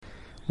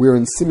We're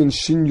in Siman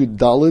Shin Yud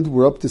Dalid.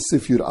 We're up to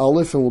Sif Yud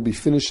Aleph, and we'll be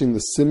finishing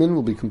the Siman.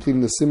 We'll be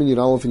completing the Siman Yud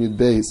Aleph and Yud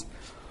Beis.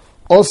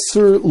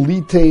 Osir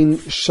litain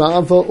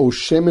shava o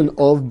shemen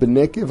of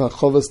benekev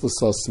hachavas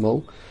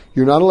l'sasmo.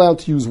 You're not allowed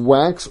to use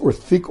wax or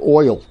thick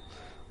oil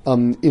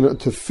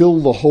to fill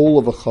the hole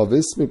of a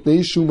chavis.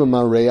 Mipnei shu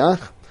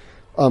mamareach,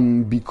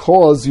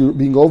 because you're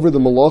being over the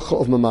malacha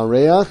of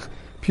mamareach.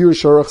 Pir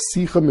sharach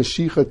sicha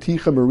meshicha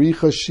ticha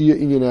maricha shia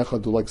inyan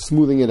echad, like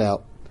smoothing it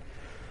out.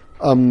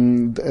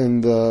 And the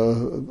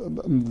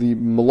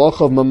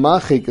malacha of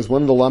mamachik is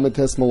one of the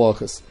lamites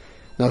malachas.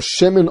 Now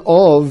shemen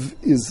of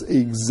is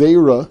a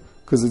gzeira,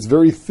 because it's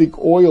very thick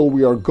oil.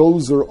 We are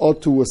gozer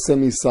otu a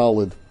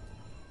semi-solid.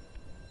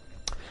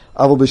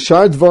 Aval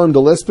b'shar dvarim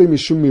delespe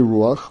mishum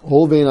miruach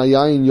hol vein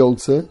ayayin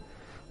yotze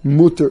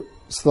muter.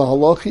 So the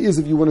halachi is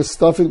if you want to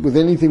stuff it with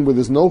anything where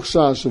there's no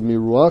chash of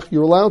miruach,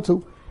 you're allowed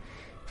to.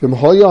 V'im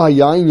hoya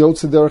hayayin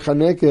yotze derech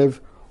hanekev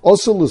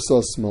also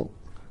l'sosmo.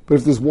 But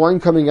if there's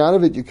wine coming out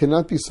of it, you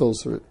cannot be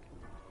soser it.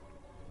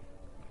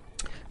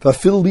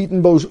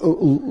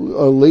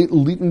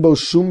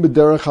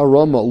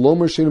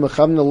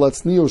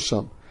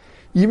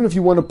 Even if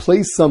you want to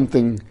place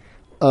something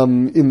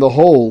in the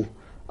hole,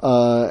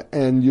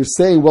 and you're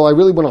saying, well, I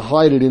really want to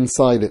hide it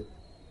inside it.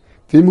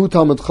 And for a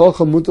Talmud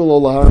Chacham,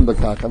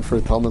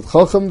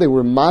 they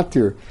were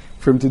matir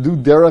for him to do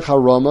derech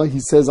harama. He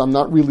says, I'm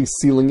not really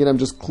sealing it, I'm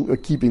just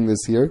keeping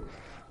this here.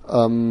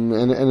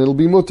 And it'll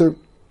be mutter.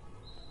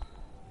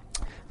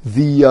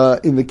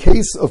 In the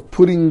case of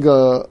putting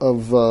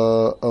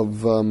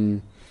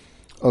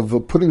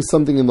putting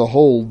something in the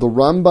hole, the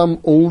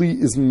Rambam only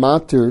is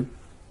matir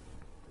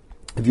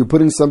if you're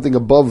putting something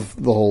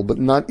above the hole, but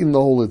not in the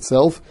hole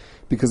itself,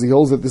 because he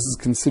holds that this is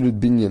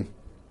considered binyan.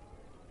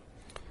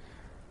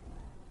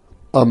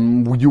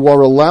 You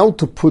are allowed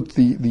to put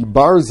the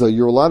barza.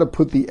 You're allowed to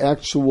put the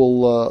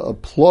actual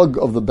plug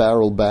of the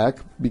barrel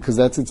back because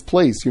that's its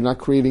place. You're not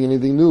creating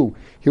anything new.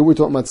 Here we're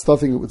talking about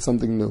stuffing it with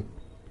something new.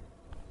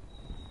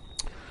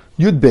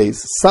 Yud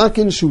Beis,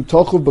 Sakin Shu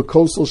Tochuv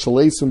B'Kosel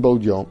Shaleisim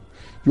Bod Yom.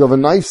 You have a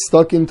knife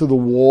stuck into the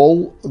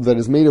wall that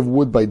is made of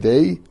wood by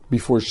day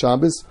before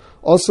Shabbos.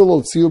 Also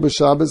Lotziu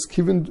B'Shabbos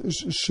Kivin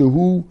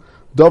Shehu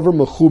Davar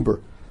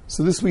Mechuber.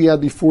 So this we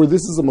had before.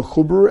 This is a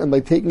mechuber, and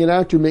by taking it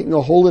out, you're making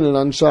a hole in it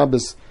on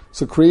Shabbos.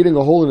 So creating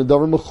a hole in a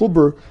davar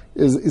mechuber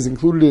is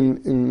included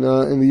in the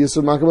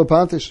Yisur Makam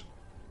Patish.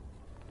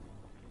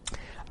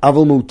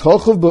 Aval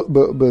Mutochav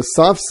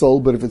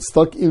B'Safsal, but if it's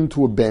stuck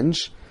into a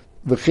bench.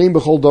 V'chein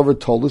b'chol davar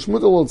tolish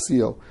mutar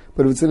l'tzio.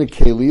 But if it's in a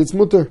keli, it's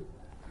mutar.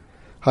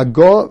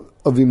 Hagah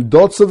avim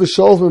dotza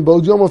v'shalv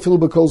m'bod yom afilu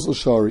b'kosel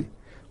shari.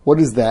 What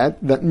is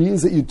that? That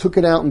means that you took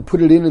it out and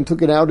put it in and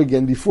took it out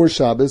again before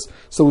Shabbos,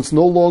 so it's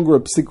no longer a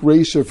psik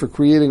reisha for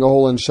creating a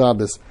hole on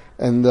Shabbos,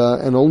 and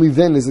only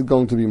then is it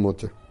going to be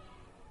mutar.